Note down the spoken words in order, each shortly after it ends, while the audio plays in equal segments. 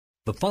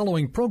The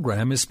following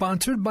program is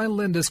sponsored by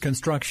Lindus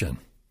Construction.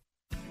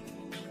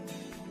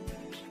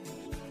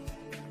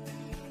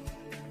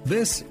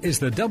 This is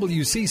the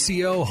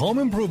WCCO Home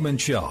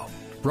Improvement Show,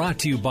 brought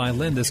to you by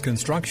Lindus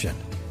Construction.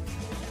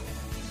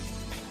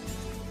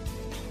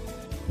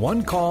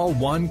 One call,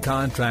 one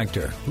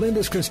contractor.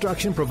 Lindus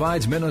Construction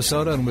provides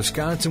Minnesota and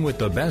Wisconsin with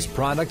the best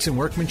products and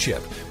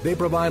workmanship. They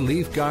provide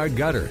leaf guard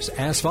gutters,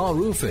 asphalt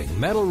roofing,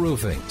 metal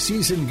roofing,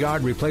 season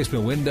guard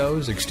replacement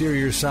windows,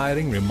 exterior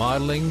siding,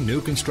 remodeling, new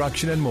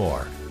construction, and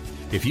more.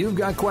 If you've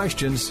got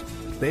questions,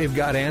 they've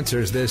got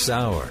answers this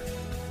hour.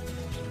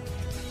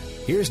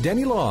 Here's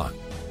Denny Long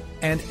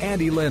and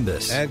Andy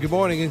Lindus. And good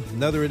morning.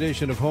 Another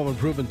edition of Home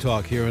Improvement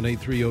Talk here on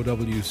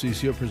 830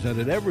 WCCO,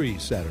 presented every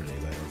Saturday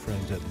by our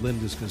friends at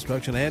Lindus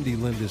Construction. Andy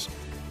Lindus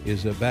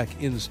is back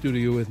in the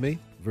studio with me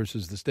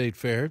versus the State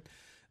Fair.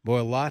 Boy,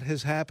 a lot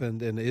has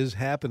happened and is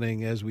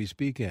happening as we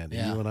speak, Andy.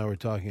 Yeah. You and I were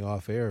talking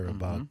off air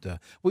about,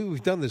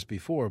 we've done this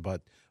before,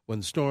 but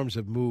when storms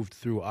have moved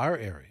through our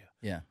area.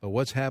 Yeah. But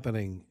what's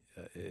happening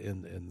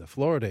in the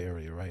Florida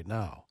area right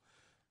now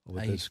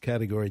with this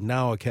category,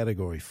 now a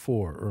Category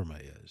 4 Irma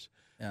is.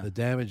 Yeah. The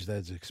damage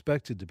that's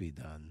expected to be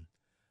done.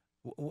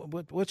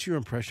 What's your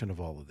impression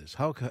of all of this?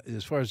 How,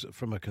 as far as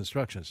from a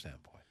construction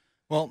standpoint?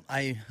 Well,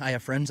 I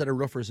have friends that are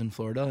roofers in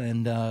Florida,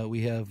 and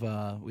we have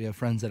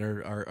friends that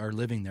are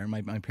living there.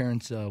 My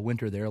parents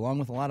winter there, along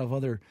with a lot of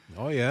other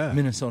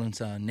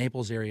Minnesotans.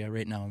 Naples area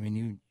right now. I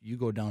mean, you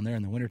go down there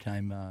in the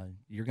wintertime,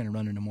 you're going to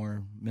run into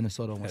more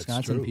Minnesota and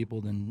Wisconsin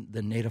people than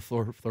native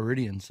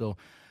Floridians. So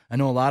I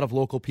know a lot of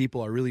local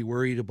people are really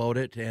worried about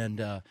it, and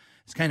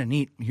it's kind of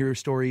neat. Hear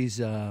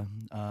stories,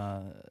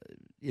 Minnesota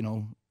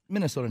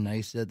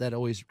nice. That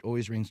always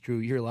rings true.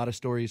 You hear a lot of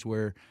stories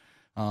where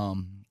a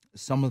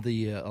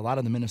lot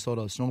of the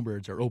Minnesota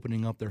snowbirds are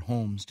opening up their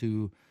homes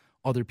to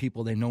other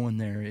people they know in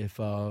there if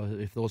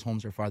those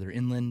homes are farther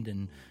inland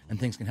and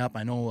things can happen.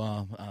 I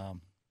know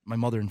my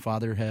mother and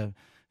father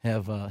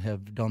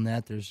have done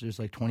that. There's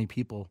like 20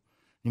 people.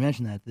 You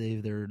mentioned that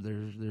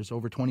there's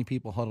over 20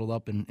 people huddled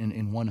up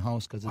in one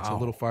house because it's a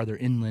little farther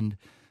inland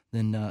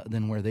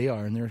than where they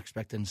are, and they're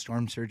expecting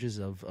storm surges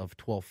of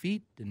 12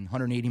 feet and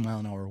 180 mile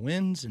an hour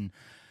winds. And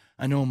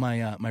I know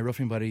my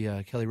roofing buddy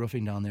Kelly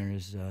Roofing down there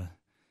is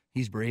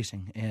he's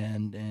bracing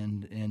and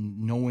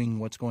knowing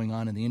what's going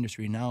on in the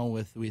industry now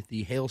with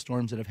the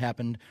hailstorms that have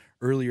happened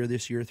earlier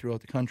this year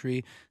throughout the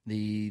country,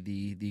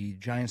 the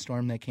giant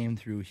storm that came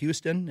through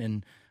Houston,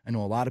 and I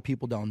know a lot of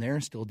people down there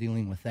still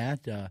dealing with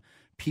that.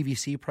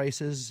 PVC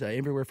prices,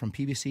 everywhere from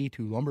PVC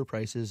to lumber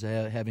prices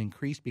have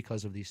increased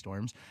because of these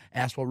storms.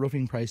 Asphalt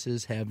roofing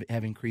prices have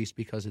increased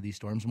because of these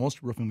storms.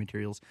 Most roofing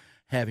materials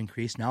have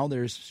increased. Now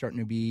there's starting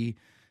to be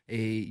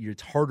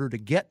it's harder to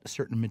get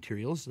certain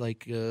materials.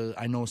 Like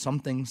I know some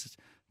things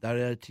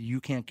that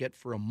you can't get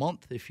for a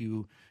month if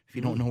you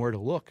don't know where to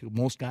look.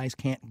 Most guys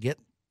can't get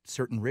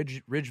certain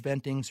ridge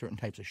venting, certain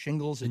types of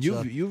shingles. And you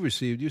said you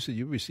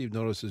received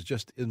notices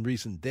just in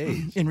recent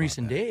days. In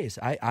recent days,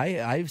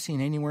 I've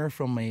seen anywhere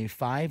from a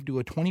 5 to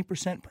a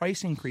 20%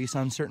 price increase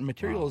on certain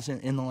materials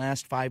in the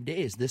last 5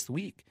 days this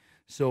week.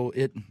 So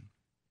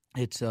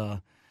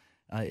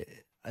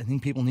I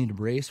think people need to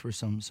brace for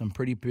some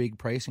pretty big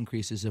price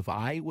increases. If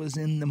I was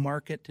in the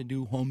market to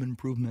do home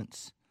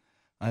improvements,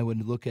 I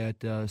would look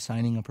at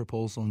signing a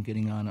proposal and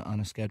getting on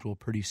a schedule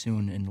pretty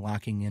soon and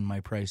locking in my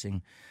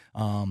pricing.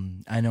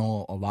 I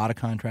know a lot of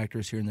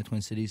contractors here in the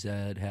Twin Cities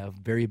that have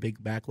very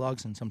big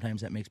backlogs, and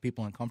sometimes that makes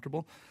people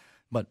uncomfortable.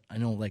 But I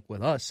know, like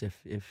with us,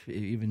 if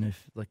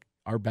like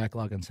our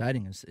backlog on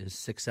siding is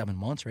 6-7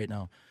 months right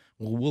now,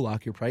 we'll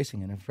lock your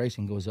pricing, and if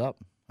pricing goes up,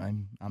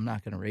 I'm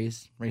not going to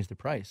raise the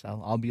price.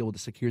 I'll be able to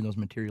secure those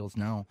materials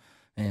now,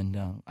 and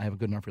I have a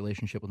good enough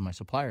relationship with my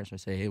suppliers. I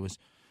say, hey, it was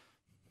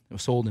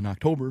sold in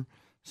October,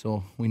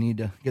 so we need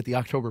to get the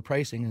October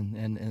pricing,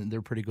 and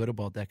they're pretty good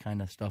about that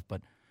kind of stuff.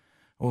 But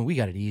we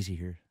got it easy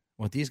here.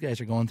 What these guys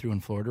are going through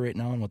in Florida right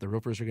now, and what the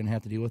roofers are going to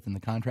have to deal with, and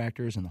the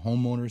contractors and the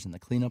homeowners and the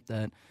cleanup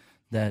that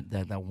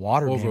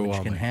water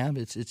damage can have,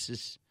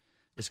 it's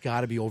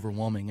got to be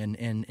overwhelming.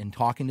 And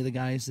talking to the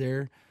guys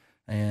there.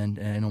 And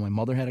I know my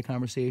mother had a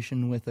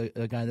conversation with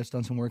a guy that's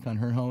done some work on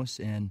her house,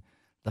 and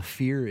the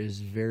fear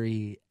is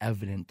very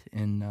evident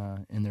in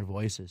their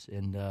voices,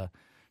 and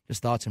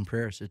just thoughts and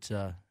prayers. It's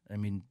I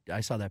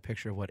saw that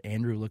picture of what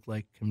Andrew looked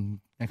like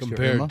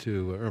compared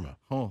to Irma.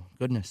 Oh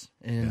goodness!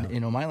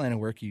 And my line of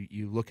work,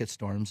 you look at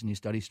storms and you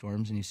study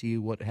storms and you see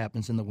what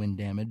happens in the wind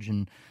damage,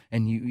 and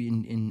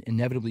you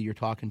inevitably you're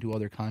talking to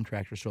other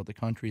contractors throughout the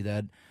country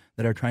that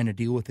are trying to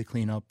deal with the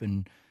cleanup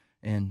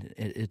and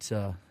it's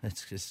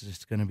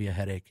just going to be a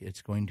headache.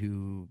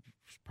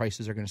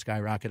 Prices are going to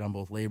skyrocket on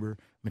both labor,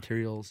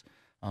 materials.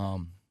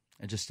 I'm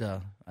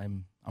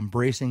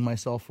bracing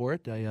myself for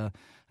it. I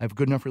have a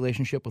good enough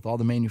relationship with all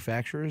the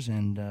manufacturers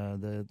and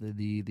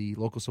the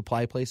local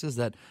supply places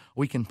that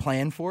we can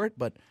plan for it.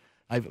 But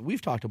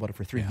we've talked about it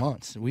for 3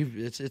 months.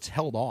 It's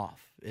held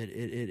off.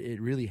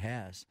 It really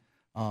has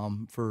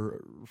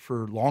for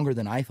longer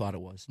than I thought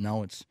it was.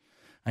 Now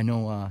I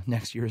know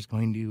next year is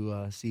going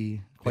to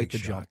see quite the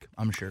jump,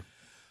 I'm sure.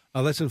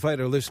 Let's invite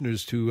our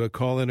listeners to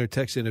call in or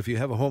text in. If you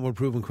have a home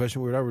improvement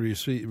question, we've already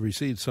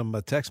received some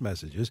text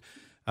messages.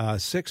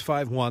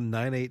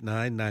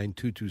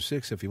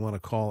 651-989-9226 if you want to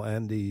call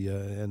Andy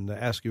and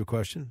ask your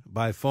question.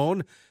 By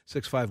phone,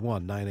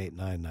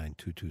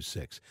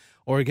 651-989-9226.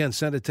 Or again,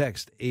 send a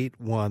text,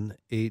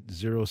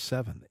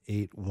 81807,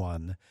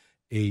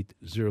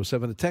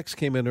 81807. A text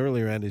came in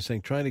earlier, Andy,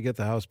 saying, trying to get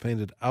the house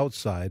painted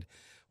outside.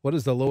 What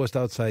is the lowest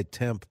outside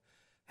temp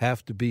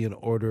have to be in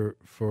order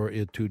for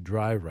it to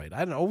dry right? I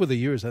don't know. Over the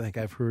years, I think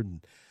I've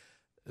heard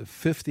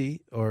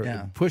 50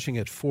 or pushing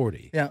at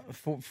 40. Yeah,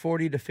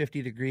 40 to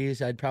 50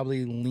 degrees. I'd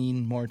probably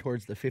lean more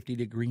towards the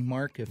 50-degree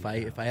mark if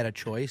I had a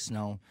choice.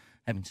 Now,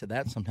 having said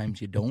that,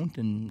 sometimes you don't,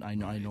 and I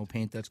know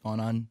paint that's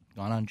gone on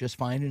just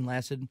fine and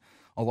lasted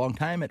a long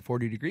time at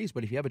 40 degrees.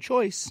 But if you have a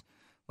choice,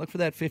 look for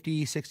that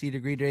 50,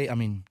 60-degree day. I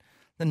mean,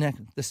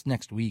 this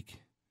next week.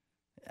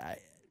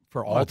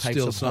 For all types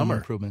of home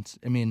improvements.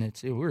 I mean,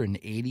 we're in the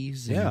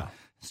 80s. And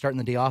starting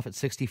the day off at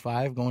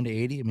 65, going to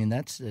 80. I mean,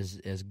 that's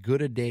as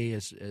good a day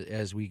as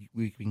we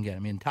can get. I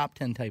mean, top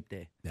 10 type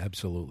day.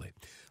 Absolutely.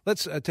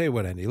 Let's tell you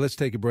what, Andy. Let's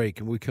take a break,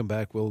 and when we come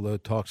back, we'll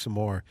talk some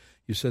more.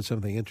 You said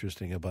something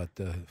interesting about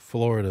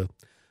Florida,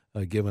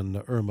 given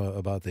Irma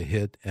about the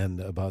hit, and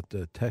about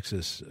the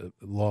Texas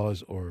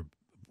laws or.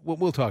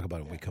 We'll talk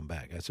about it when we come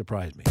back. That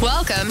surprised me.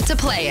 Welcome to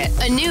Play It,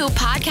 a new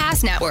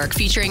podcast network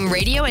featuring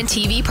radio and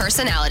TV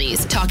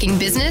personalities talking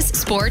business,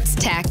 sports,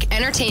 tech,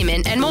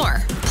 entertainment, and more.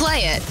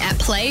 Play it at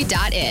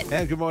play.it.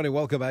 And good morning.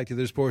 Welcome back to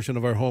this portion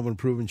of our Home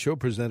Improvement Show,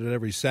 presented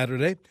every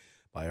Saturday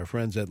by our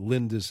friends at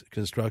Lindus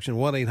Construction.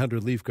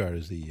 1-800-LEAF-GUARD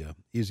is the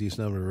easiest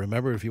number to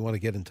remember if you want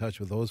to get in touch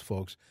with those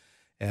folks.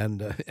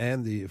 And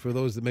for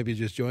those that maybe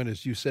just joined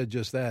us, you said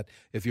just that.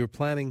 If you're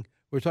planning,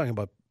 we're talking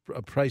about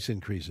price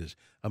increases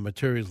on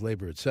materials,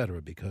 labor, et cetera,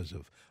 because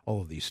of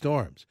all of these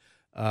storms.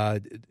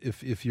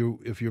 If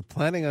you're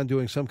planning on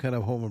doing some kind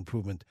of home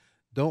improvement,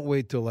 don't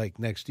wait till like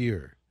next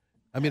year.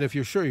 I mean, if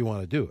you're sure you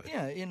want to do it.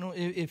 Yeah,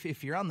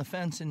 if you're on the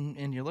fence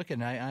and you're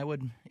looking, I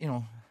would,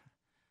 home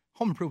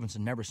improvements are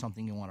never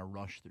something you want to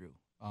rush through.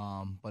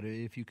 But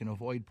if you can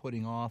avoid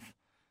putting off,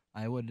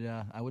 I would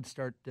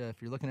start.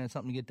 If you're looking at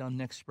something to get done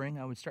next spring,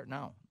 I would start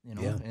now.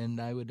 And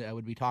I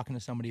would be talking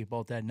to somebody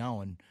about that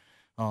now. And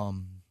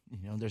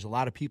there's a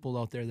lot of people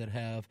out there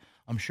that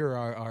I'm sure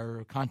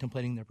are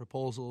contemplating their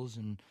proposals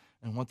and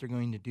what they're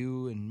going to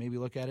do, and maybe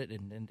look at it.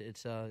 And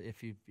it's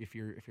if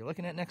you're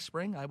looking at next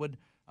spring, I would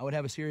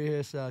have a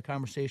serious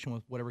conversation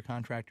with whatever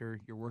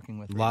contractor you're working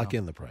with. Lock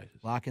in the prices.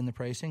 Lock in the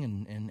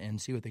pricing and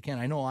see what they can.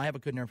 I know I have a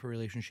good enough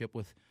relationship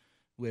with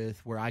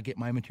where I get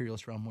my materials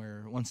from,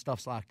 where once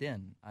stuff's locked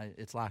in,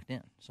 it's locked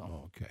in.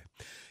 So okay.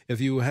 If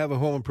you have a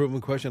home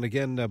improvement question,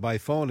 again, by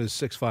phone is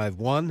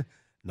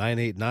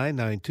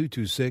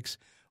 651-989-9226.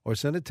 Or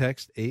send a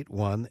text,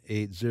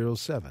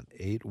 81807,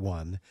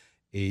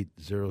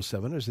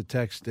 81807. There's a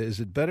text, is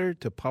it better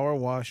to power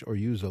wash or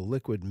use a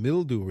liquid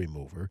mildew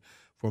remover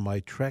for my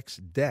Trex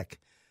deck?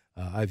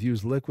 I've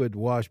used liquid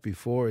wash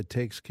before. It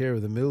takes care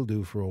of the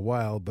mildew for a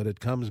while, but it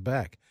comes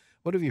back.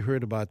 What have you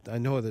heard about? I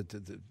know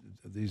that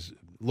these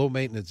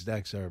low-maintenance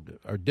decks are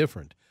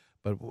different,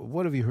 but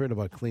what have you heard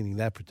about cleaning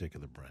that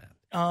particular brand?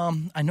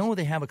 I know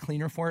they have a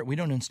cleaner for it. We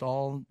don't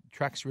install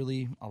Trex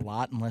really a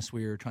lot unless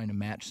we're trying to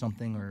match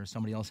something or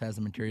somebody else has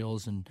the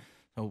materials, and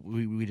so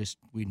we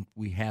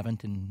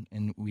haven't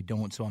and we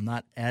don't. So I'm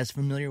not as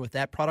familiar with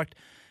that product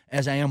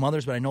as I am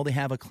others, but I know they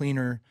have a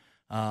cleaner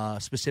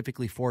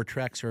specifically for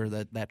Trex, or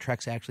that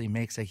Trex actually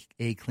makes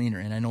a cleaner.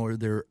 And I know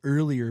their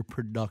earlier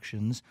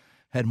productions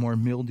had more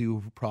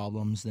mildew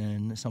problems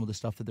than some of the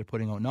stuff that they're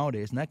putting out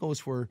nowadays, and that goes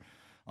for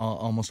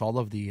almost all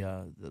of the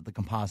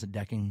composite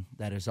decking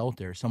that is out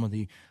there.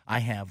 I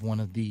have one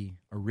of the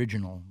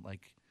original,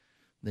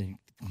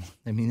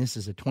 this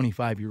is a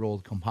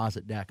 25-year-old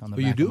composite deck on the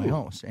back of my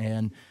house,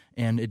 and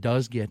it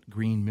does get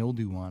green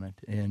mildew on it,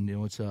 and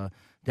it's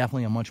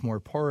definitely a much more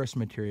porous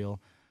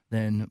material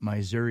than my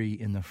Zuri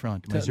in the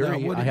front. My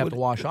Zuri, I have to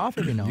wash off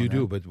every now and then. You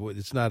do, but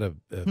it's not a...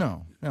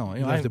 No. You don't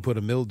have to put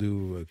a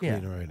mildew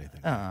cleaner or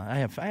anything. I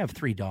have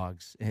 3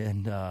 dogs,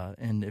 and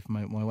if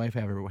my wife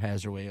ever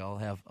has her way, I'll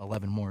have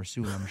 11 more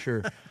soon, I'm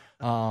sure.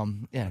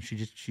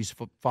 She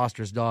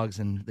fosters dogs,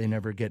 and they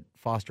never get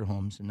foster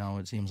homes, and now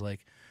it seems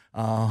like...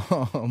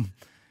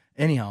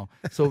 Anyhow,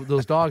 so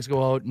those dogs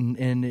go out and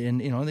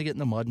they get in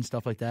the mud and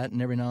stuff like that,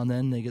 and every now and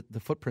then they get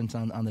the footprints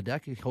on the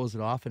deck. It hose it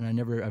off, and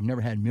I've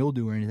never had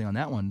mildew or anything on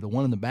that one. The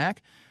one in the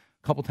back,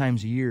 a couple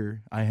times a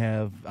year,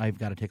 I've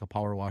got to take a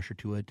power washer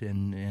to it,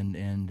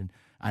 and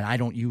I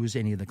don't use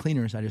any of the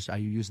cleaners. I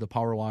use the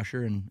power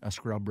washer and a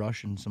scrub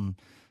brush and some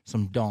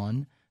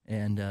Dawn,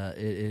 and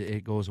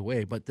it goes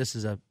away. But this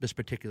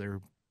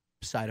particular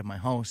side of my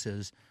house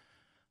is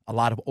a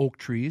lot of oak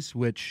trees,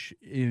 which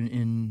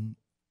in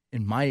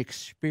my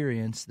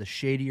experience, the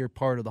shadier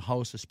part of the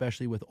house,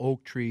 especially with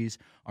oak trees,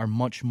 are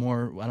much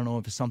more. I don't know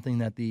if it's something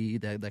that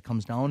that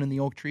comes down in the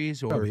oak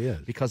trees, or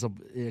because of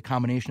a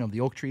combination of the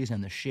oak trees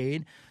and the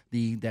shade,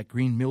 that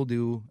green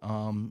mildew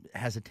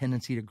has a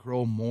tendency to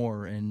grow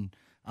more. And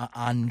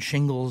on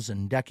shingles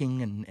and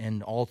decking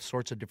and all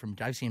sorts of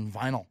different. I've seen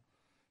vinyl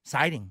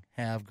siding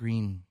have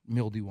green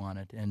mildew on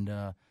it, and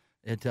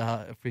it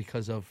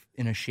because of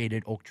in a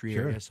shaded oak tree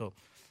area. So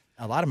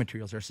a lot of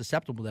materials are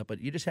susceptible to that,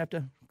 but you just have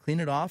to clean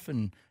it off,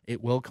 and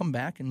it will come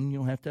back, and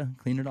you'll have to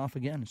clean it off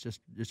again. It's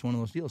just one of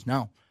those deals.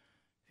 Now,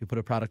 if you put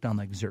a product on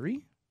like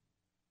Zuri,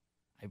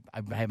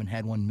 I haven't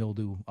had one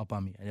mildew up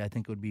on me. I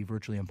think it would be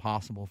virtually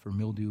impossible for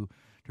mildew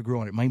to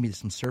grow on. It might be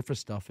some surface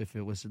stuff if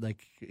it was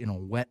like in a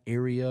wet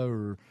area,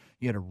 or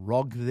you had a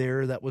rug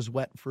there that was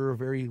wet for a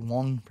very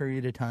long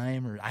period of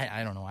time, or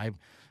I don't know.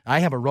 I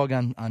have a rug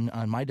on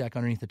my deck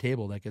underneath the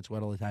table that gets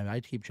wet all the time. I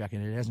keep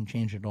checking it. It hasn't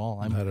changed at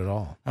all. Not at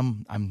all.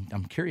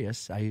 I'm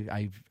curious.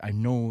 I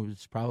know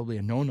it's probably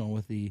a no-no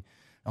with the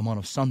amount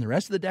of sun the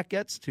rest of the deck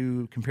gets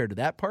compared to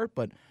that part,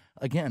 but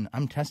again,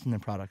 I'm testing the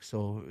product.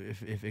 So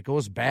if it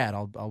goes bad,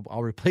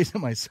 I'll replace it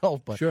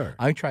myself. But sure.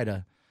 I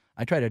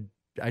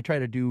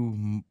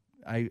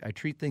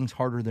treat things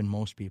harder than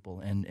most people,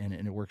 and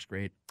it works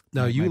great.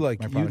 Now you like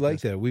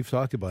that. We've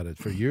talked about it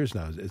for years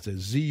now. It's a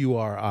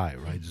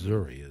Zuri, right?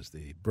 Zuri is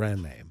the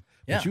brand name.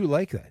 Yeah. But you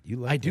like that.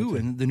 I do,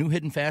 and the new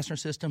hidden fastener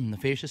system and the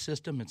fascia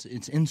system, it's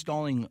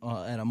installing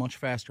at a much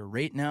faster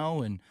rate now.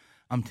 And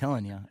I'm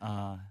telling you,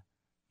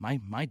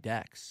 my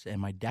decks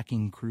and my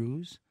decking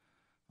crews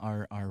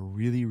are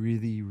really,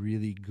 really,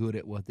 really good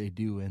at what they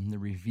do. And the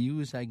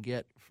reviews I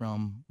get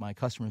from my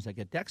customers that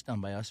get decks done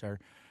by us are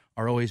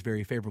always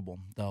very favorable.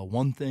 The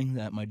one thing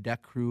that my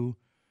deck crew,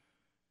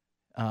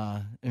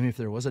 if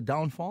there was a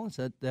downfall, it's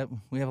that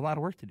we have a lot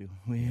of work to do.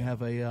 We have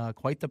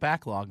quite the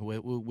backlog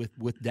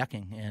with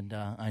decking, and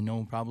I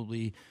know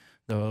probably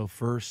the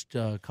first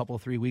couple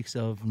 3 weeks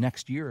of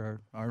next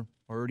year are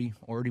already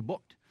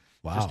booked.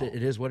 Wow.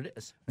 It is what it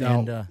is. Now,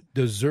 and,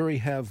 does Zuri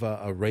have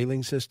a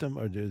railing system,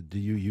 or do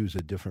you use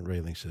a different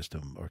railing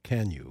system, or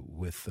can you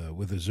with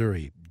a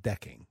Zuri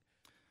decking?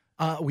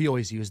 We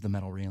always use the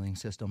metal railing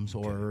systems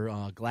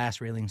or glass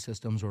railing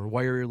systems or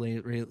wire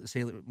railing.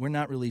 We're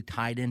not really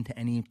tied into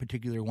any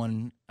particular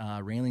one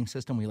railing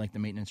system. We like the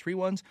maintenance-free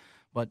ones.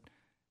 But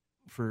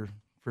for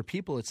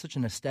people, it's such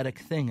an aesthetic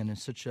thing, and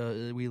it's such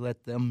we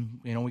let them,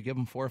 we give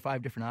them 4 or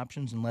 5 different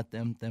options and let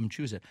them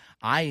choose it.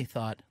 I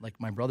thought, like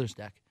my brother's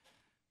deck,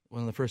 one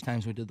of the first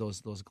times we did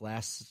those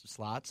glass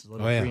slots,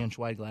 little 3-inch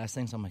wide glass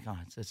things, I'm like,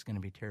 it's going to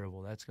be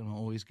terrible. That's going to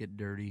always get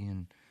dirty,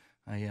 and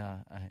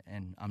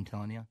I'm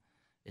telling you,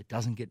 it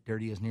doesn't get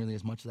dirty as nearly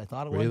as much as I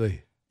thought it would.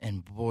 Really?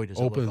 And boy, does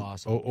it look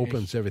awesome.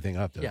 Opens everything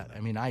up, doesn't it? I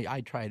mean,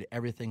 I tried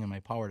everything in my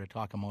power to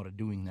talk him out of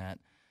doing that,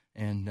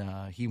 and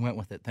he went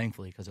with it,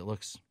 thankfully, because it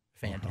looks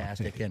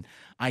fantastic. And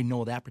I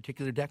know that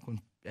particular deck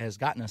has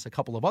gotten us a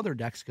couple of other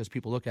decks because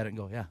people look at it and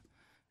go, yeah,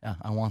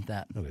 I want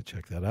that. I'm going to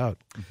check that out.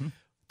 Mm-hmm.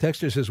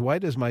 Texter says, why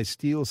does my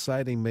steel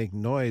siding make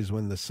noise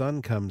when the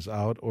sun comes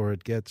out or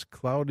it gets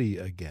cloudy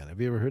again? Have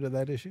you ever heard of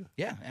that issue?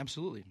 Yeah,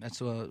 absolutely.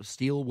 That's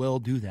steel will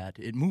do that.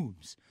 It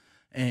moves.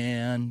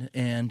 And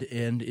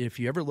if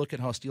you ever look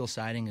at how steel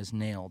siding is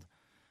nailed,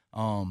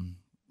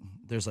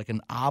 there's like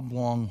an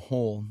oblong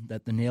hole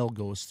that the nail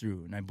goes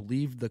through. And I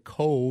believe the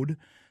code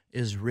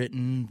is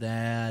written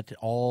that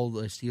all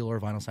the steel or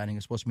vinyl siding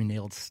is supposed to be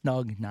nailed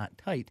snug, not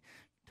tight,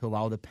 to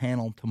allow the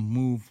panel to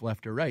move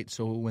left or right.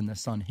 So when the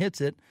sun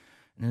hits it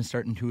and it's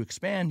starting to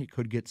expand, you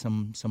could get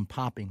some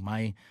popping.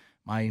 My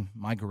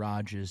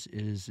garage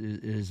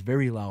is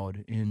very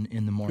loud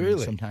in the morning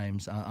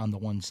sometimes on the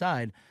one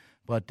side.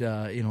 But,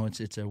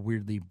 it's a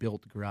weirdly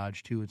built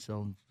garage, too. It's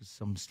some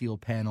steel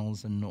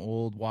panels and an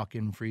old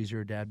walk-in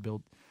freezer Dad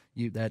built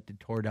that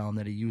tore down,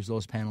 that he used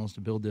those panels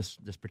to build this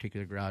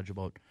particular garage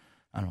about,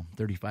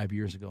 35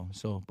 years ago.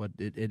 So, but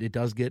it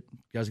does get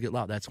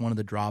loud. That's one of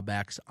the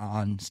drawbacks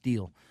on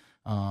steel.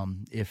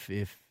 If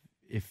you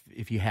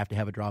have to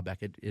have a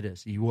drawback, it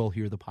is. You will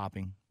hear the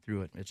popping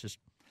through it. It's just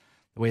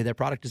the way that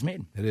product is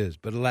made. It is,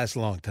 but it lasts a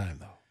long time,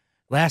 though.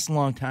 Lasts a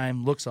long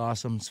time, looks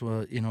awesome.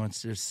 So,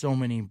 there's so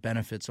many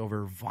benefits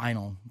over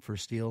vinyl for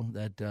steel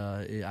that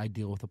I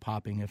deal with the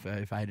popping if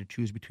I had to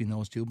choose between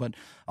those two. But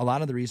a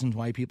lot of the reasons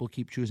why people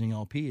keep choosing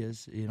LP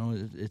is,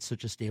 it's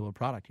such a stable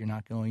product. You're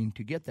not going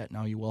to get that.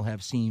 Now you will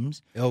have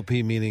seams.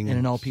 LP meaning? And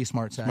an LP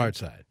smart side. Smart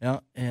side. Yeah,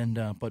 and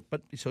but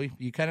so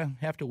you kind of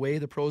have to weigh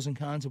the pros and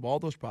cons of all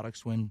those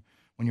products when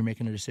you're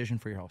making a decision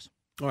for your house.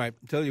 All right,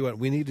 tell you what,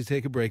 we need to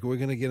take a break. We're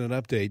going to get an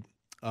update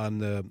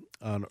on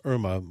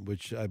Irma,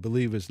 which I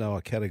believe is now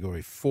a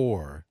Category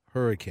 4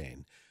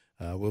 hurricane.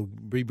 We'll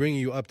be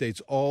bringing you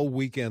updates all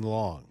weekend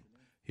long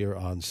here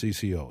on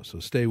CCO, so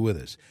stay with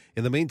us.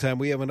 In the meantime,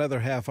 we have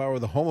another half hour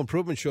of the Home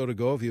Improvement Show to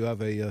go. If you have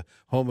a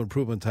home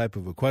improvement type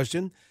of a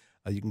question,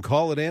 you can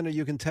call it in or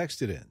you can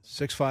text it in,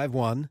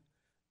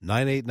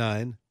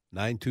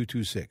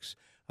 651-989-9226.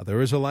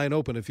 There is a line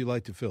open if you'd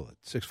like to fill it,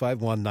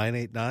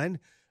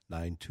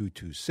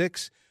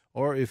 651-989-9226.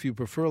 Or if you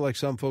prefer, like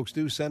some folks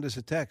do, send us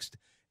a text,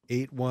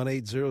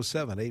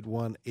 81807,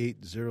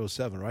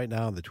 81807. Right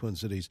now in the Twin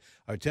Cities,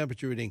 our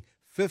temperature reading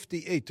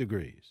 58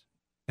 degrees.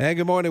 And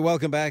good morning.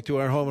 Welcome back to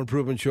our Home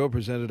Improvement Show,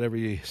 presented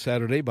every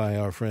Saturday by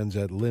our friends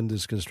at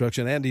Lindus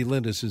Construction. Andy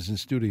Lindus is in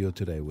studio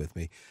today with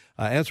me.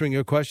 Answering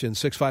your question,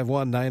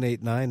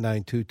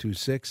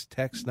 651-989-9226.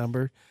 Text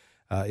number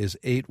is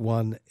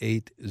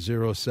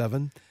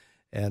 81807.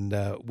 And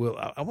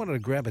I wanted to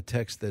grab a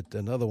text,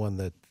 another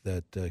one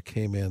that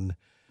came in.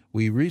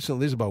 This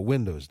is about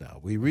windows now.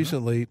 We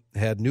recently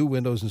had new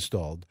windows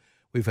installed.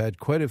 We've had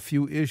quite a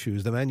few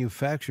issues. The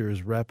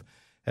manufacturer's rep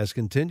has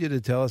continued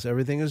to tell us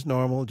everything is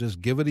normal,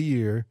 just give it a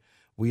year.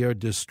 We are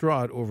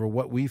distraught over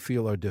what we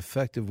feel are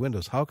defective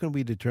windows. How can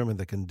we determine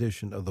the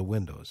condition of the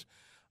windows?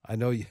 I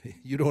know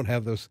you don't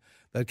have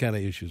that kind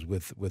of issues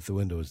with the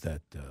windows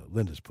that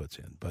Lindus puts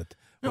in, but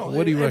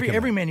what do you recommend?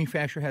 Every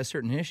manufacturer has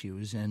certain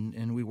issues,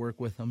 and we work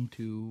with them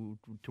to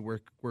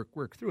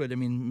work through it. I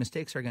mean,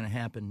 mistakes are going to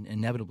happen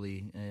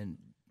inevitably, and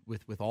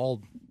with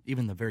all,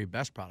 even the very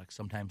best products,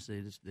 sometimes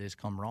they just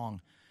come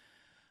wrong.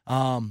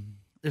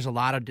 There's a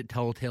lot of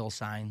telltale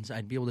signs.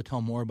 I'd be able to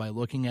tell more by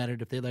looking at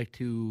it. If they'd like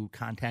to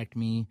contact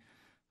me,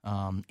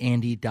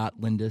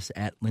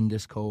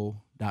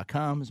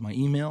 andy.lindus@lindusco.com is my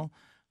email.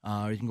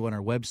 You can go on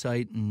our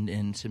website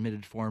and submit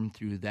a form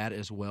through that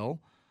as well.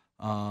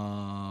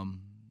 And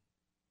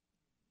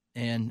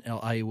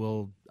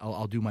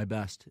I'll do my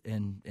best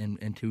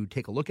and to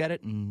take a look at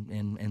it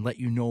and let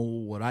you know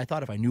what I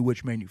thought. If I knew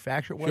which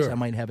manufacturer it was, sure, I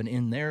might have an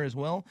in there as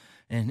well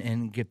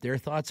and get their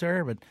thoughts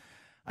there. But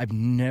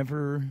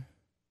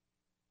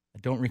I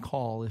don't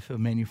recall if a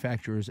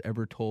manufacturer has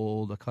ever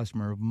told a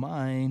customer of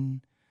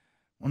mine,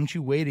 why don't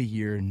you wait a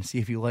year and see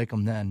if you like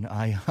them then?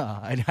 I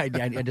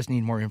just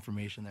need more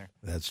information there.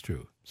 That's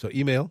true. So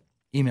email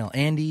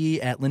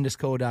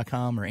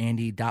Andy@lindusco.com or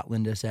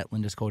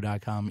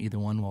Andy.Lindus@lindusco.com. Either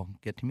one will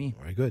get to me.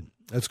 Very good.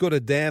 Let's go to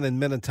Dan in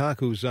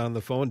Minnetonka, who's on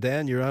the phone.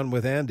 Dan, you're on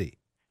with Andy.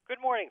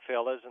 Good morning,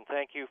 fellas, and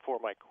thank you for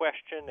my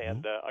question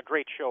and a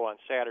great show on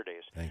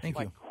Saturdays. Thank you.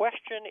 My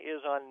question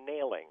is on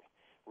nailing.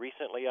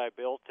 Recently, I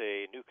built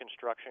a new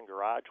construction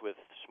garage with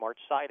smart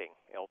siding,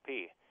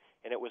 LP,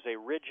 and it was a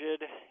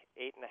rigid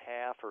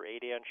 8.5 or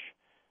 8-inch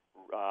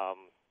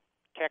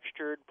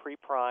textured,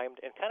 pre-primed,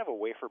 and kind of a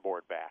wafer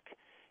board back.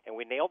 And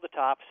we nailed the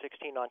top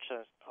 16 on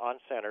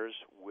centers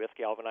with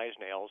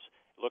galvanized nails.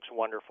 It looks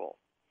wonderful.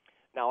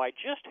 Now, I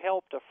just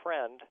helped a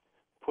friend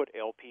put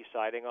LP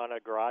siding on a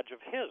garage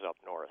of his up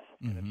north,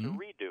 and it's a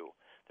redo.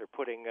 They're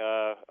putting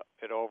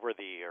it over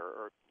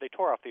or they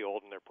tore off the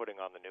old and they're putting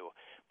on the new.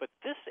 But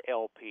this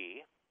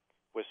LP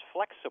was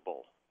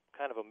flexible,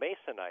 kind of a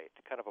masonite,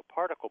 kind of a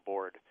particle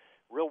board,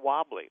 real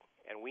wobbly.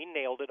 And we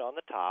nailed it on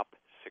the top,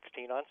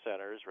 16 on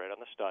centers, right on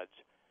the studs.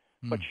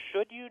 But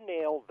should you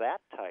nail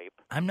that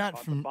type on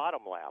the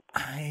bottom lap?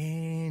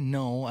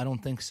 No, I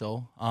don't think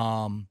so.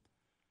 I've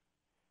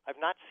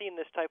not seen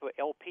this type of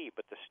LP,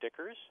 but the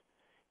stickers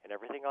and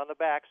everything on the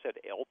back said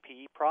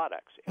LP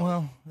products.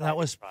 Well, that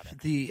was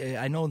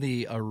I know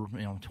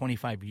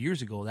 25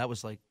 years ago, that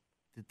was like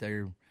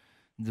the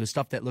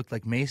stuff that looked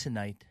like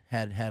masonite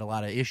had a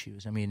lot of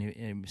issues. I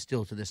mean,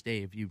 still to this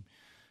day, if you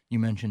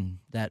mentioned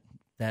that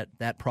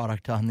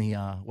product on the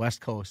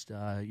West Coast,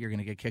 you're going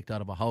to get kicked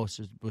out of a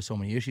house with so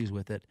many issues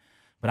with it.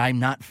 But I'm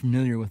not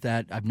familiar with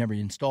that. I've never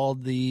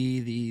installed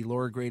the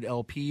lower grade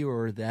LP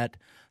or that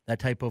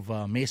type of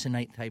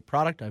masonite type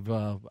product. I've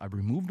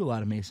removed a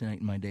lot of masonite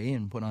in my day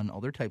and put on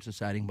other types of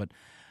siding. But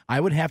I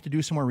would have to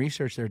do some more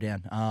research there,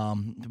 Dan.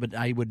 But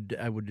I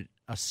would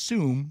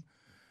assume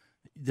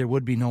there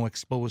would be no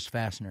exposed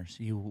fasteners.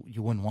 You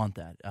wouldn't want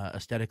that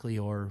aesthetically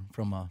or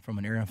from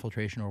an air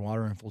infiltration or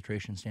water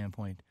infiltration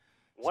standpoint.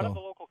 One of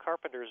the local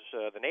carpenters,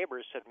 the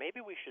neighbors, said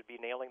maybe we should be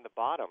nailing the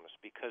bottoms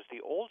because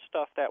the old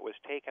stuff that was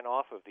taken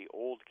off of the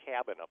old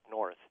cabin up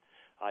north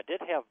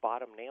did have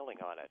bottom nailing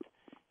on it.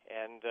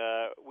 And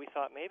we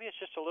thought maybe it's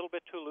just a little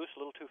bit too loose, a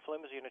little too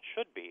flimsy, and it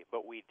should be.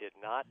 But we did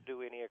not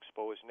do any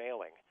exposed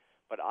nailing.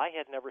 But I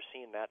had never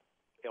seen that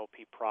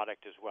LP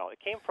product as well. It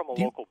came from a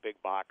local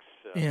big box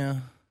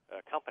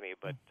company,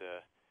 but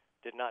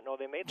did not know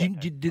they made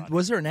that.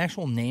 Was there an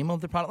actual name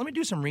of the product? Let me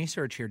do some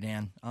research here,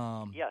 Dan.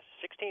 Yes,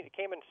 it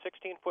came in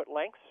 16-foot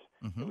lengths.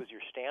 It was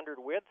your standard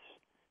widths.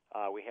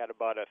 We had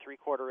about a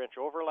 3/4-inch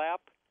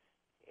overlap,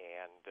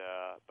 and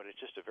but it's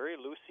just a very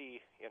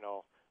loosey,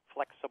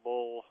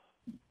 flexible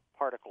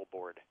particle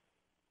board.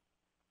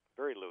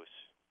 Very loose,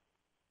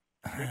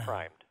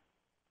 pre-primed.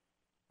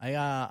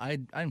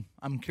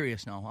 I'm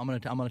curious now. I'm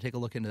gonna take a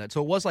look into that.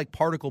 So it was like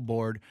particle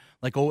board,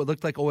 it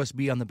looked like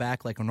OSB on the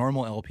back, like a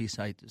normal LP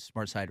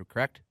smart cider,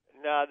 correct?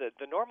 No,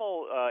 the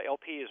normal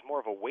LP is more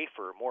of a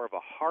wafer, more of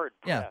a hard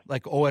press. Yeah,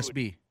 like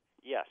OSB.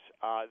 Yes.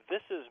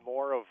 This is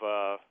more of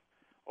a.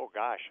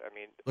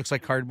 Looks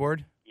like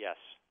cardboard. Yes.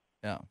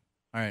 Yeah.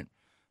 All right.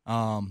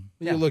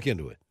 You look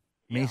into it.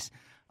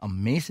 A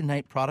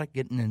masonite product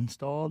getting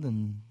installed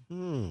in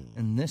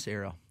this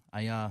era.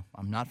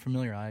 I'm not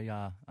familiar.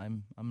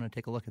 I'm going to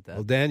take a look at that.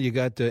 Well, Dan, you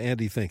got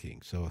Andy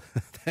thinking. So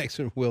thanks,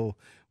 and we'll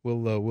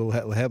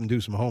have him do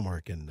some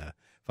homework and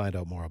find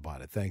out more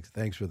about it.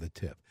 Thanks for the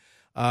tip.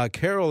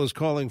 Carol is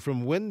calling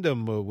from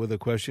Wyndham with a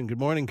question. Good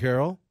morning,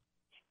 Carol.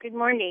 Good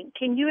morning.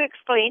 Can you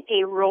explain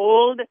a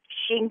rolled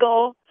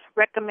shingle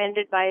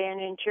recommended by an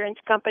insurance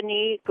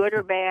company, good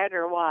or bad,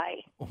 or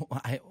why?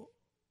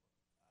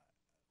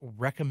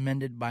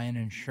 Recommended by an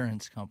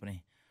insurance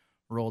company.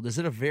 Rolled. Is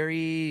it a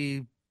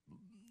very,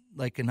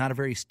 not a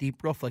very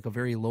steep roof, like a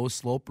very low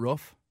slope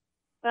roof?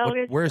 Well,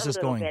 Where is it's this a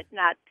little going? bit,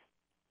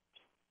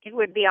 it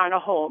would be on a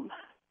home.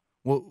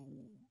 Well,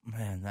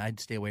 man, I'd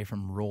stay away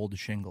from rolled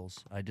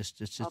shingles.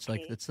 It's Okay.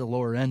 like it's the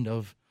lower end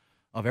of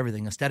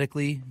everything.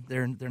 Aesthetically,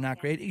 they're not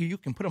great. You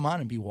can put them on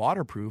and be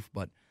waterproof,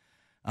 but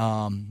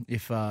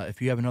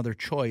if you have another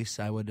choice,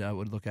 I would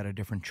look at a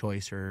different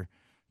choice or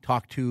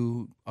talk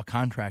to a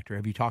contractor.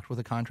 Have you talked with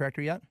a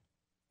contractor yet?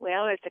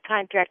 Well, it's a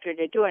contractor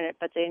to doing it,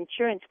 but the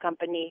insurance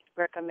company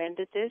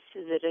recommended this.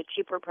 Is it a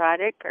cheaper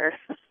product or?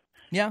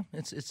 Yeah,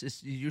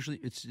 it's usually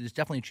it's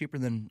definitely cheaper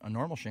than a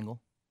normal shingle.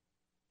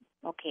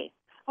 Okay.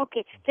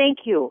 Thank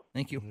you.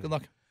 Thank you. Good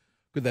luck.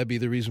 Could that be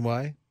the reason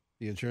why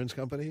the insurance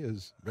company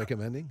is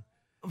recommending?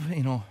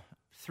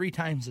 3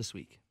 times this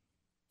week.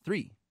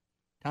 3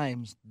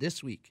 times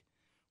this week,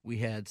 we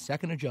had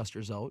second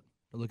adjusters out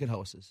to look at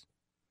houses.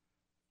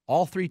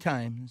 All 3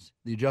 times,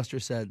 the adjuster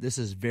said this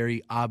is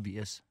very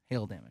obvious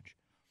hail damage.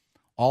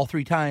 All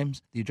 3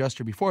 times, the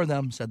adjuster before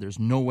them said there's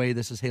no way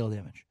this is hail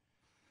damage.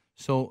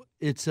 So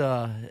I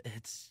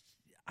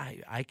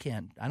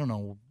don't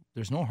know.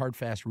 There's no hard,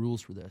 fast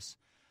rules for this.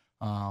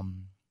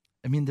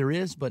 There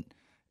is, but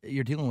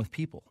you're dealing with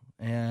people,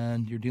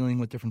 and you're dealing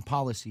with different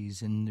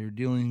policies, and you're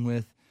dealing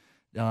with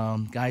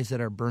guys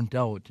that are burnt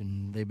out,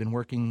 and they've been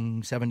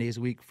working 7 days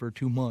a week for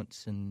 2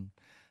 months, and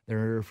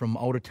they're from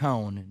out of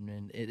town,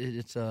 and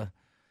it's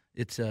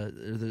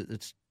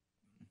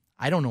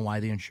I don't know why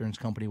the insurance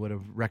company would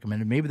have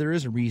recommended. Maybe there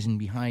is a reason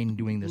behind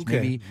doing this.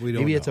 Okay,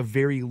 maybe it's a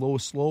very low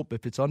slope.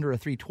 If it's under a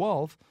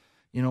 312,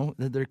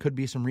 there could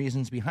be some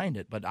reasons behind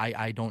it. But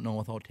I don't know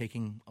without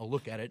taking a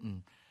look at it.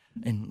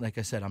 And like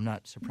I said, I'm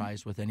not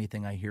surprised with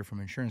anything I hear from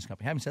insurance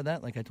company. Having said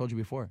that, like I told you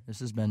before, this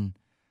has been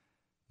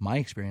my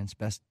experience,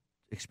 best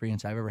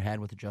experience I've ever had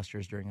with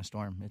adjusters during a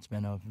storm. It's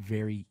been a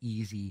very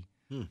easy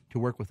to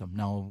work with them.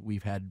 Now,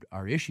 we've had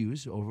our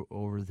issues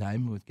over the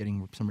time with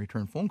getting some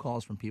return phone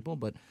calls from people,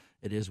 but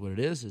it is what it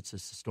is. It's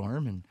just a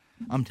storm, and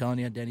I'm telling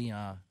you, Denny,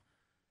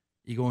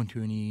 you go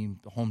into any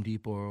Home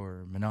Depot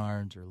or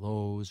Menards or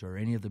Lowe's or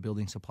any of the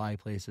building supply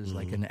places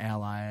like an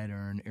Allied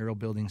or an Aero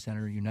Building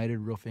Center, United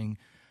Roofing,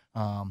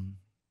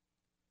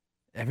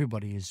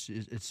 everybody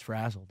it's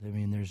frazzled. I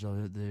mean,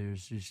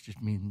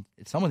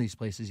 some of these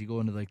places you go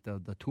into like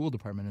the tool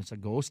department, it's a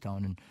ghost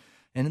town,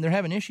 and they're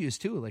having issues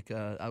too. Like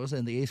I was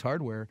in the Ace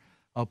Hardware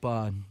up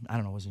I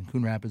don't know, it was in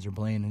Coon Rapids or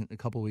Blaine a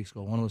couple of weeks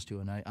ago, one of those two,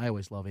 and I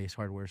always love Ace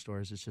Hardware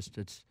stores. It's just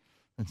it's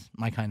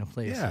my kind of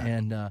place. Yeah.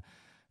 And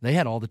they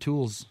had all the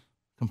tools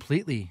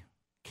completely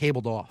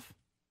cabled off.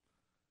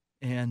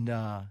 And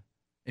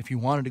if you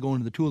wanted to go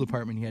into the tool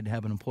department, you had to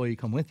have an employee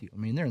come with you. I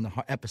mean, they're in the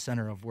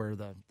epicenter of where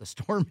the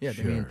storm hit.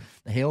 Sure. I mean,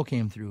 the hail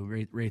came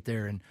through right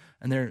there, and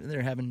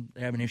they're having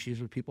issues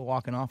with people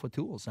walking off with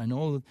tools. I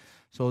know.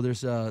 So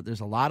there's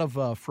a lot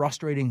of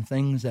frustrating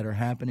things that are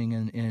happening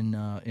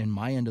in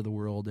my end of the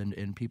world,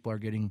 and people are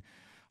getting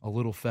a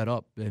little fed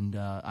up. And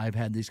I've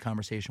had these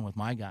conversations with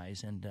my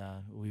guys, and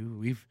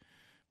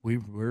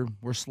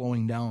we're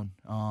slowing down.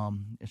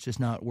 It's just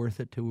not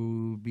worth it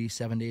to be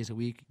 7 days a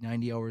week,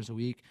 90 hours a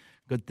week.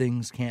 Good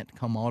things can't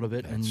come out of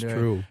it. That's and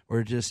true.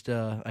 We're just.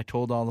 I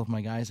told all of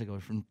my guys, I go,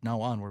 from now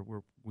on,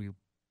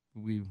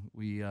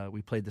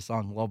 we played the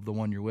song "Love the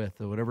One You're With."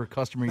 So whatever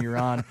customer you're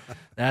on,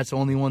 that's the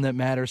only one that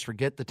matters.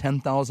 Forget the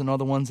 10,000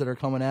 other ones that are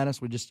coming at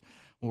us.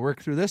 We'll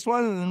work through this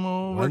one, and then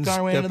we'll work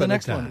our way into the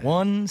next one,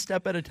 one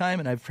step at a time.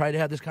 And I've tried to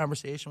have this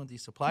conversation with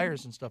these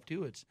suppliers and stuff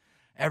too. It's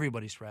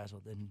everybody's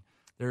frazzled, and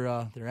they're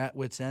at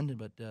wit's end.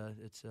 But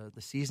it's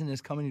the season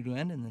is coming to an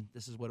end, and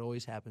this is what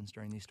always happens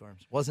during these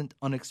storms. Wasn't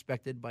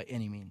unexpected by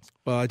any means.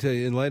 Well, I tell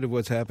you, in light of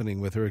what's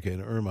happening with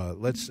Hurricane Irma,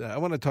 I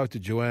want to talk to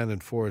Joanne in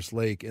Forest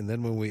Lake, and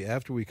then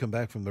after we come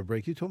back from the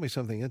break, you told me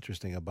something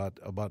interesting about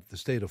the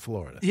state of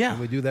Florida. Yeah. Can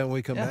we do that when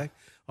we come back?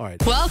 All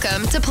right.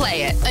 Welcome to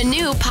Play It, a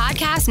new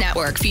podcast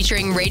network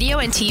featuring radio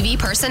and TV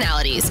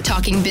personalities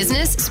talking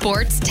business,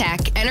 sports,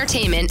 tech,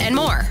 entertainment, and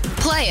more.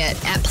 Play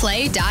it at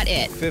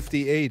play.it.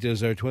 58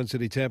 is our Twin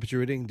City temperature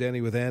reading.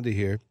 Danny with Andy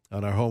here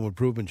on our home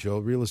improvement show.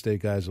 Real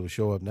estate guys will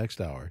show up next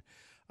hour.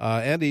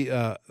 Andy,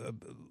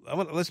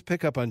 let's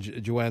pick up on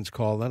Joanne's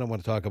call. Then I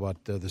want to talk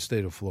about the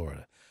state of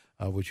Florida,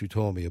 which you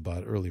told me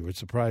about earlier. It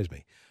surprised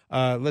me.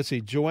 Let's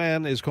see.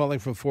 Joanne is calling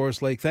from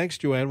Forest Lake. Thanks,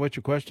 Joanne. What's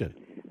your question?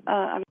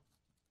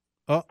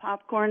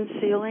 Popcorn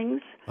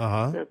ceilings.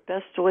 Uh-huh. The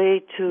best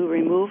way to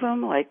remove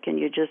them? Like, can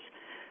you just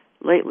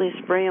lightly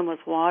spray them with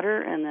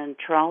water and then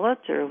trowel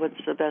it, or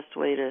what's the best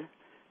way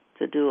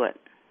to do it?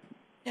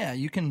 Yeah,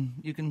 you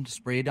can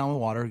spray it down with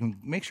water and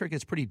make sure it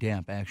gets pretty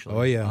damp, actually.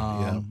 Oh,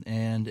 yeah.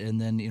 And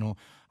then,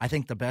 I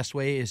think the best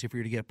way is if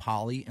you're to get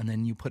poly, and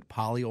then you put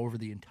poly over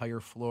the entire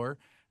floor,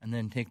 and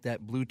then take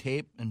that blue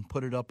tape and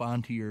put it up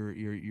onto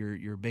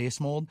your base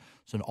mold,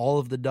 so all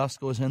of the dust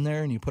goes in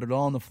there, and you put it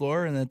all on the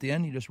floor, and at the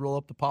end you just roll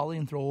up the poly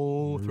and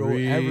throw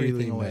really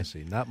everything away.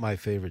 Messy. Not my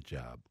favorite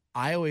job.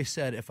 I always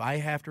said if I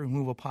have to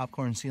remove a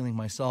popcorn ceiling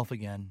myself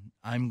again,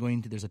 I'm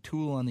going to. There's a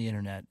tool on the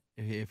internet.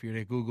 If you're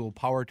to Google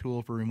power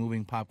tool for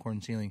removing popcorn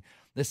ceiling,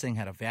 this thing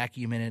had a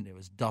vacuum in it. It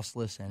was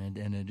dustless, and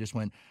it just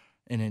went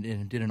and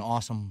it did an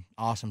awesome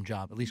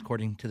job, at least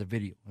according to the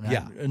video.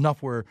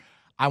 Enough where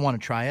I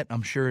want to try it.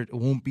 I'm sure it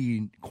won't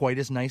be quite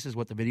as nice as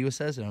what the video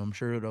says, and I'm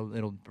sure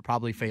it'll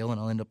probably fail, and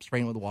I'll end up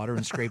spraying it with water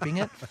and scraping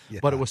it. Yeah.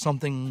 But it was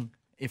something.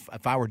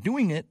 If I were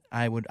doing it,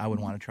 I would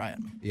want to try it.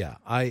 Yeah,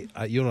 I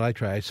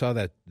tried. I saw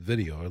that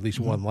video, or at least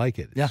one like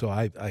it. Yeah. So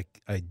I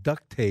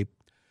duct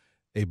taped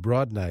a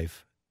broad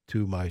knife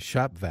to my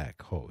shop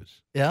vac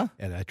hose. Yeah,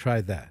 and I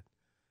tried that.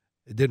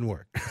 It didn't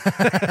work.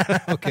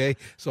 Okay,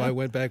 so I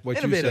went back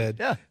what you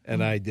said,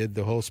 and I did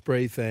the whole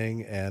spray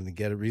thing and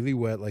get it really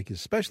wet,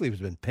 especially if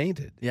it's been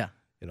painted. Yeah,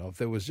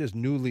 if it was just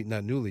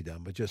not newly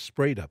done, but just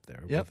sprayed up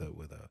there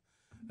with a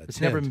it's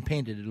never been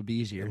painted, it'll be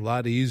easier. A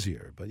lot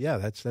easier. But yeah,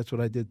 that's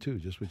what I did too,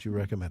 just what you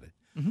recommended.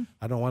 Mm-hmm.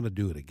 I don't want to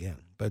do it again.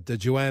 But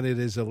Joanne, it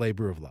is a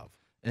labor of love.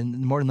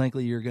 And more than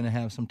likely, you're going to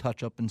have some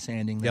touch-up and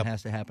sanding that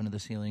has to happen to the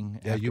ceiling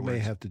afterwards. You may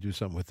have to do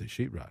something with the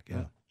sheetrock,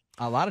 yeah.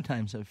 A lot of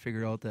times I've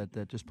figured out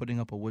that just putting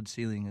up a wood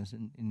ceiling is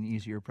an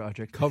easier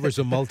project. Covers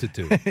a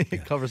multitude.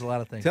 It covers a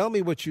lot of things. Tell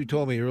me what you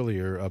told me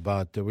earlier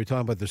about, we're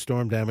talking about the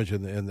storm damage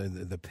and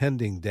the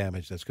pending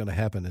damage that's going to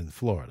happen in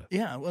Florida.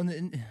 Yeah, well,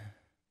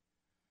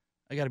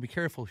 I got to be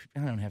careful. I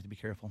don't have to be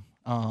careful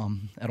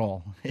at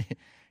all.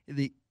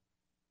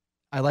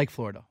 I like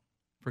Florida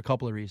for a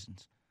couple of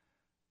reasons.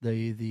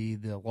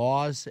 The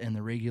laws and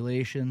the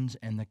regulations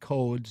and the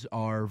codes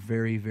are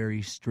very,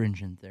 very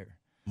stringent there.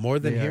 More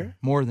than here?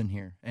 More than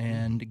here.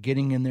 And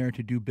getting in there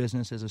to do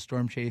business as a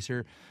storm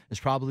chaser is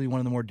probably one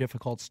of the more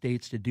difficult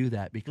states to do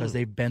that because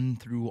they've been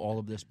through all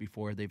of this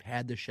before. They've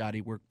had the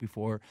shoddy work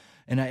before.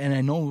 And I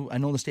know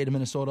the state of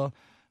Minnesota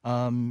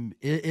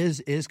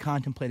is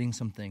contemplating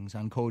some things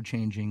on code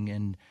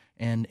changing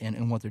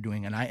and what they're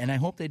doing. And I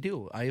hope they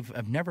do.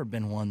 I've never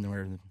been one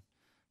where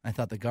I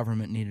thought the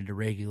government needed to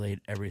regulate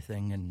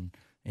everything, and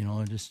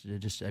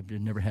I've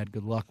never had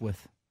good luck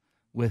with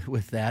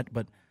that.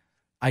 But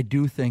I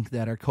do think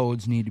that our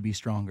codes need to be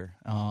stronger.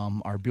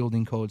 Our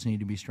building codes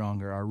need to be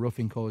stronger. Our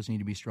roofing codes need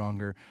to be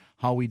stronger.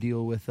 How we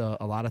deal with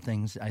a lot of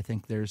things, I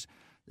think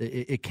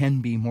it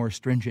can be more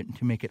stringent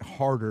to make it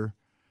harder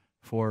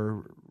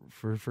for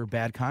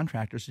bad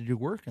contractors to do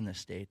work in this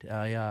state.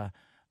 I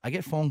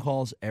get phone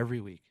calls every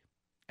week,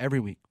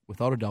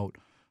 without a doubt.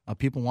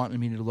 People wanting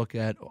me to look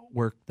at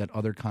work that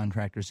other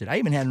contractors did. I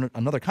even had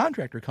another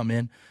contractor come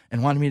in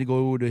and wanted me to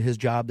go to his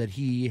job that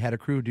he had a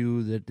crew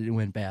do that it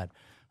went bad.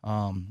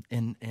 And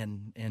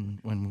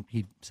when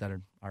he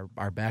said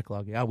our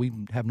backlog, we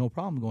have no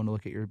problem going to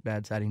look at your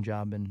bad siding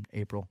job in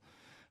April.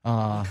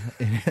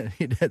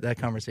 That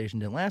conversation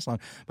didn't last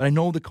long. But I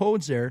know the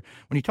codes there.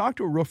 When you talk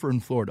to a roofer in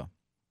Florida,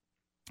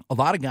 a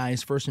lot of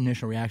guys' first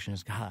initial reaction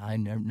is, God, I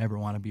never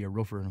want to be a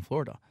roofer in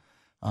Florida.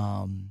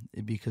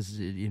 Because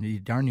you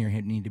darn near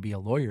need to be a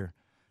lawyer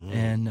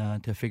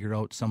and to figure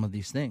out some of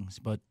these things.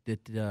 But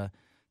the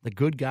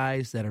good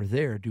guys that are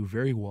there do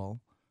very well,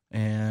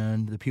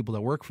 and the people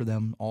that work for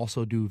them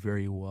also do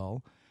very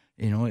well.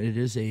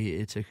 It's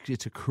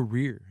a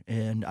career,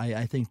 and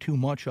I think too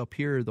much up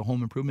here, the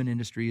home improvement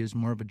industry is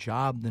more of a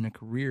job than a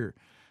career.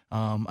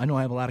 I know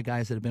I have a lot of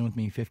guys that have been with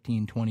me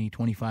 15, 20,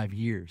 25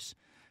 years.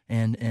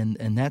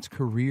 And that's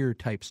career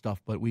type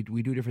stuff, but we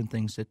do different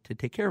things to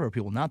take care of our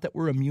people. Not that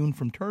we're immune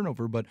from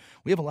turnover, but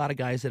we have a lot of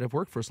guys that have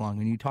worked for us long.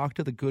 When you talk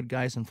to the good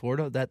guys in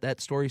Florida,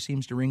 that story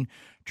seems to ring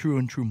true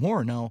and true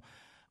more. Now,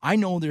 I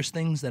know there's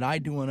things that I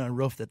do on a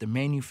roof that the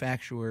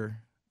manufacturer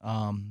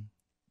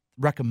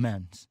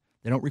recommends.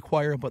 They don't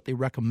require it, but they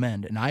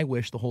recommend, and I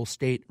wish the whole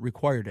state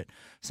required it.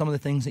 Some of the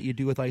things that you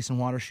do with ice and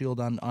water shield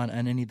on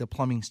any of the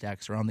plumbing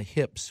stacks or on the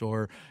hips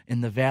or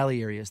in the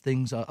valley areas,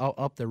 things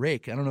up the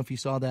rake. I don't know if you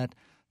saw that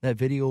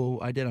video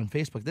I did on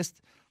Facebook.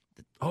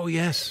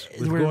 Yes,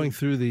 going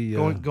through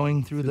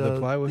the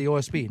plywood, the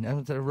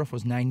OSB. The roof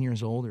was 9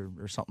 years old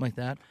or something like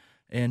that,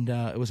 and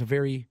it was a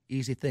very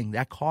easy thing.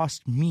 That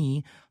cost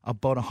me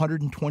about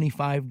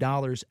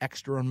 $125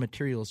 extra on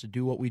materials to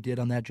do what we did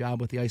on that job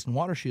with the ice and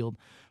water shield.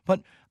 But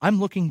I'm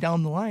looking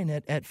down the line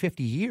at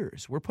 50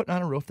 years. We're putting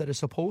on a roof that is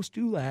supposed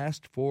to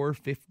last for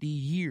 50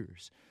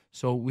 years.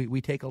 So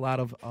we take a lot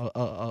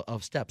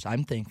of steps.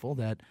 I'm thankful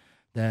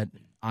that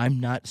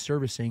I'm not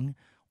servicing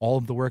all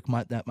of the work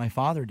that my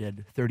father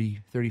did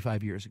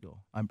 35 years ago.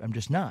 I'm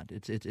just not.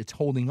 It's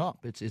holding up.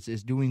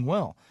 It's doing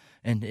well.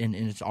 And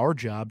it's our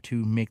job to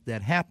make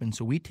that happen.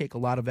 So we take a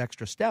lot of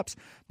extra steps,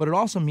 but it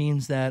also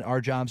means that our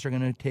jobs are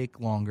going to take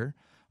longer.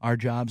 Our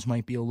jobs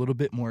might be a little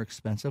bit more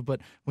expensive, but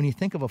when you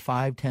think of a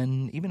 5,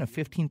 10, even a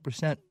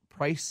 15%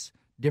 price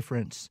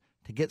difference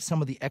to get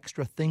some of the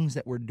extra things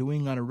that we're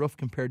doing on a roof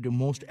compared to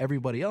most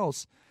everybody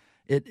else,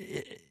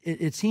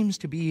 it seems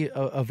to be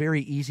a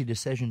very easy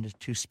decision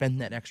to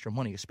spend that extra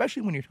money,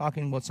 especially when you're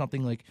talking about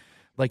something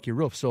like your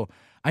roof. So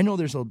I know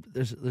there's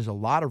a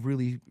lot of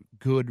really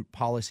good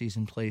policies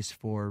in place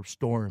for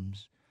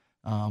storms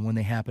when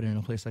they happen in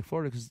a place like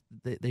Florida, because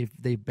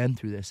they've been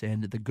through this,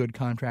 and the good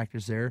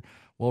contractors there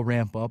will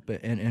ramp up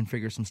and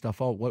figure some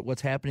stuff out.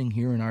 What's happening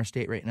here in our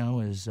state right now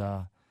is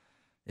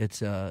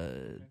it's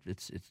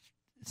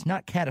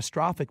not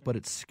catastrophic, but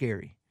it's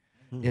scary.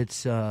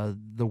 It's the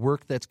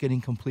work that's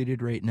getting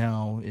completed right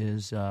now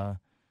is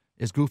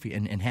goofy,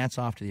 and hats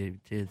off to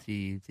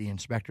the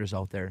inspectors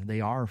out there.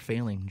 They are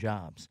failing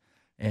jobs,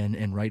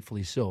 and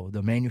rightfully so.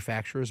 The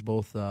manufacturers,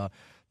 both the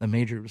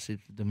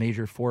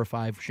major 4 or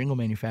 5 shingle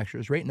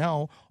manufacturers, right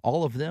now,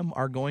 all of them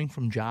are going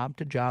from job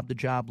to job to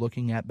job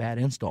looking at bad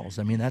installs.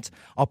 I mean, that's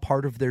a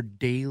part of their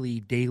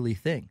daily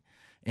thing,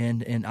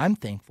 and I'm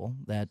thankful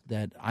that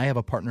I have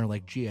a partner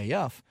like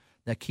GAF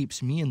that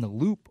keeps me in the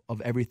loop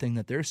of everything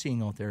that they're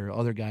seeing out there.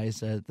 Other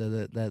guys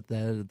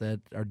that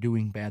are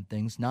doing bad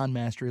things,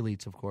 non-master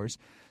elites, of course.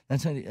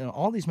 That's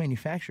all these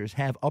manufacturers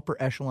have upper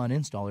echelon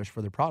installers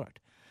for their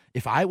product.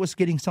 If I was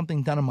getting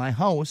something done in my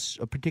house,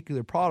 a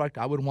particular product,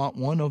 I would want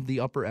one of the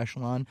upper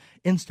echelon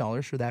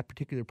installers for that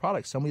particular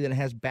product, somebody that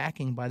has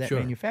backing by that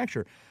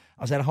manufacturer.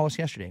 I was at a house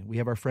yesterday. We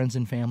have our friends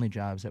and family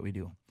jobs that we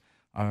do.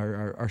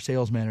 Our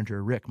sales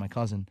manager, Rick, my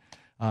cousin,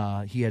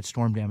 he had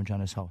storm damage on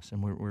his house,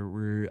 and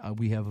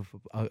we have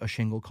a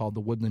shingle called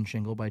the Woodland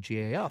Shingle by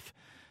GAF.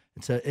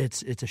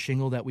 It's a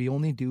shingle that we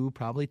only do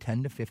probably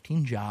 10 to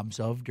 15 jobs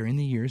of during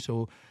the year.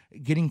 So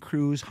getting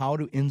crews how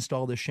to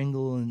install the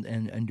shingle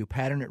and do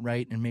pattern it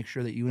right and make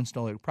sure that you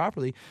install it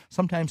properly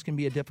sometimes can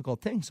be a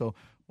difficult thing. So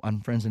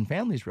on Friends and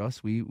Families,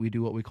 Russ, we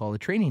do what we call a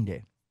training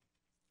day.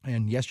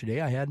 And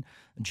yesterday I had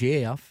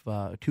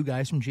GAF, 2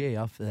 guys from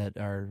GAF that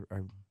are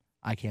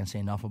I can't say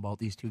enough about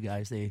these 2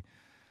 guys.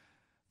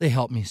 They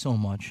help me so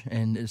much,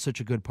 and it's such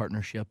a good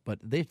partnership. But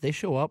they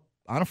show up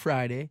on a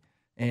Friday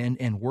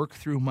and work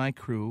through my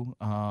crew,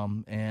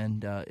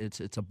 and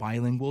it's a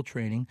bilingual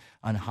training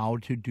on how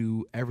to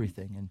do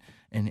everything.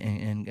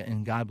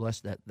 And God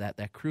bless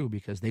that crew,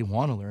 because they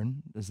want to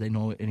learn, as they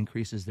know it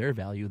increases their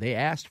value. They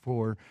asked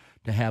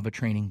to have a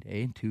training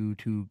day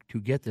to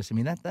get this. I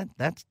mean,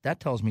 that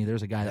tells me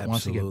there's a guy that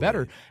wants to get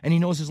better, and he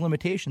knows his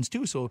limitations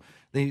too. So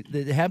they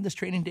have this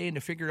training day, and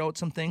to figure out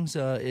some things,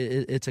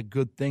 it's a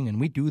good thing.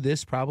 And we do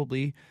this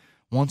probably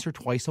once or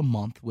twice a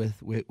month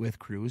with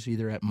crews,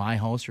 either at my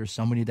house or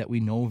somebody that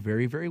we know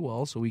very, very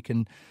well, so we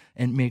can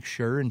and make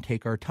sure and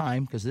take our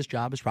time, because this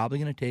job is probably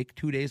going to take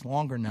 2 days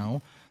longer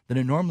now than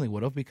it normally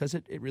would have, because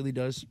it really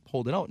does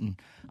hold it out. And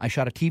I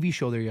shot a TV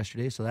show there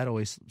yesterday, so that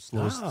always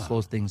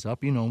slows things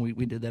up. You know,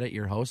 we did that at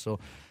your house, so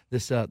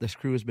this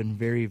crew has been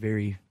very,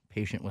 very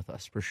patient with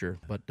us for sure.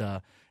 But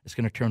it's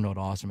going to turn out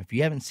awesome. If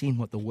you haven't seen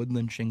what the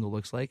Woodland shingle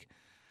looks like,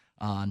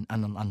 on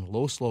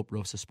low slope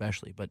roofs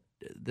especially, but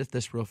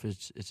this roof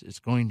is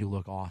going to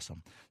look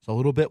awesome. It's a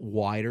little bit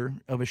wider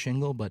of a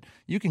shingle, but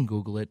you can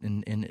Google it.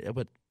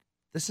 But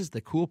this is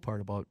the cool part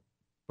about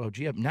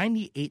GF.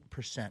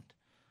 98%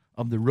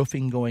 of the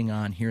roofing going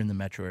on here in the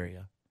metro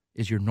area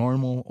is your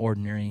normal,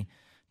 ordinary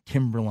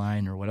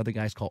timberline, or what other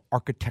guys call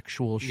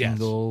architectural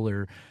shingle,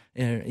 or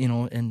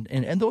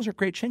and those are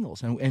great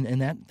shingles,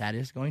 and that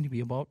is going to be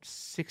about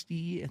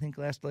 60. I think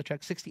last I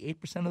checked,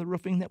 68% of the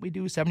roofing that we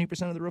do,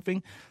 70% of the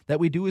roofing that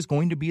we do is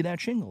going to be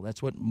that shingle.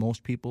 That's what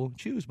most people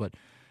choose, but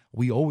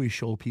we always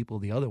show people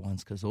the other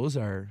ones, because those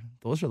are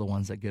the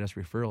ones that get us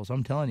referrals.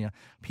 I'm telling you,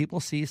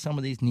 people see some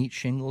of these neat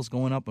shingles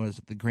going up,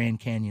 the Grand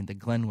Canyon, the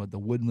Glenwood, the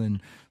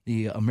Woodland,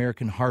 the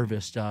American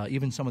Harvest,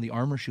 even some of the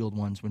Armor Shield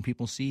ones. When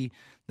people see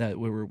that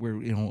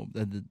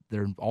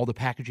they're all the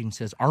packaging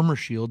says Armor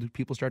Shield,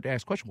 people start to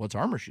ask questions. What's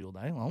Armor Shield?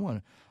 I want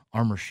an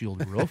Armor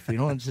Shield roof.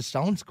 It just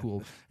sounds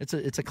cool. It's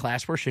a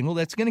Class 4 shingle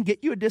that's going to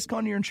get you a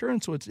discount on your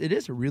insurance. So it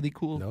is a really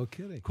cool,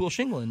 cool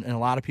shingle, and a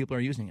lot of people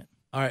are using it.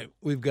 All right,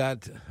 we've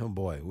got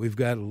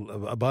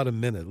about a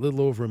minute, a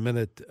little over a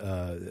minute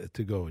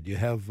to go. Do you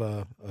have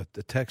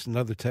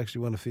another text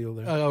you want to field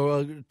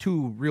there?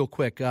 2 real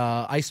quick.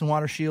 Ice and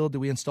water shield, do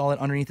we install it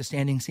underneath the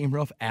standing seam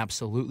roof?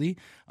 Absolutely.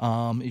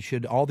 All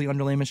the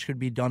underlayments should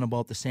be done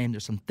about the same.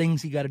 There's some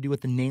things you got to do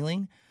with the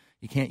nailing.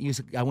 You can't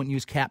I wouldn't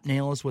use cap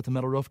nails with the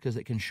metal roof, because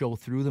it can show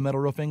through the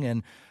metal roofing.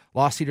 And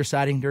lost cedar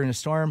siding during a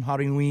storm, how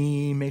do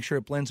we make sure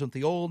it blends with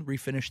the old?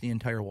 Refinish the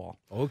entire wall.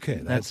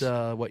 Okay. That's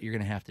what you're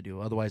going to have to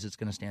do. Otherwise, it's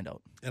going to stand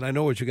out. And I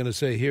know what you're going to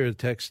say here.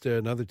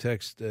 Another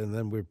text, and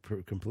then we're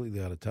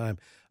completely out of time.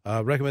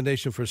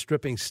 Recommendation for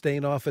stripping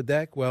stain off a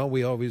deck. Well,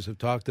 we always have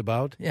talked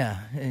about. Yeah,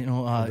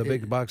 the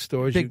big box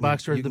stores. You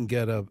can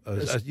get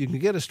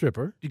a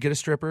stripper. You get a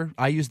stripper.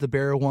 I use the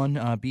Barrow one,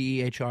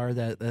 BEHR,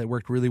 that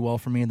worked really well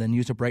for me. And then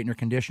use a brightener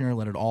conditioner,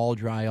 let it all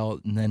dry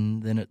out, and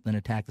then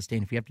attack the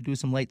stain. If you have to do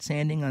some light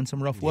sanding on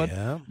some rough wood.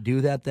 Yeah.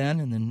 Do that then,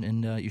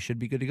 and you should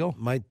be good to go.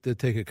 Might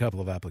take a couple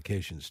of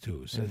applications,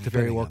 too. So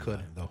Very well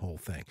depending on could. the whole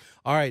thing.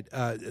 All right,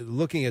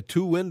 looking at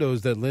two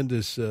windows that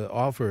Lindus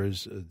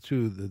offers,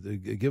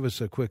 give us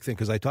a quick thing,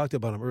 because I talked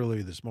about them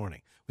earlier this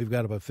morning. We've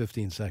got about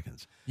 15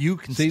 seconds. You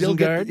can Season still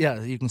guard?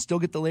 you can still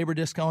get the labor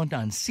discount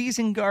on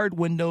season guard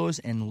windows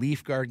and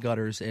leaf guard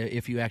gutters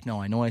if you act now.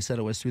 I know I said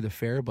it was through the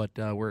fair, but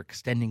we're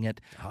extending it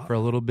for a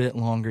little bit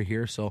longer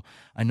here. So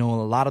I know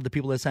a lot of the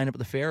people that signed up at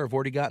the fair have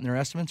already gotten their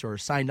estimates or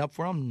signed up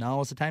for them. Now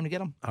is the time to get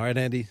them. All right,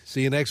 Andy.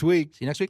 See you next week. See you next week.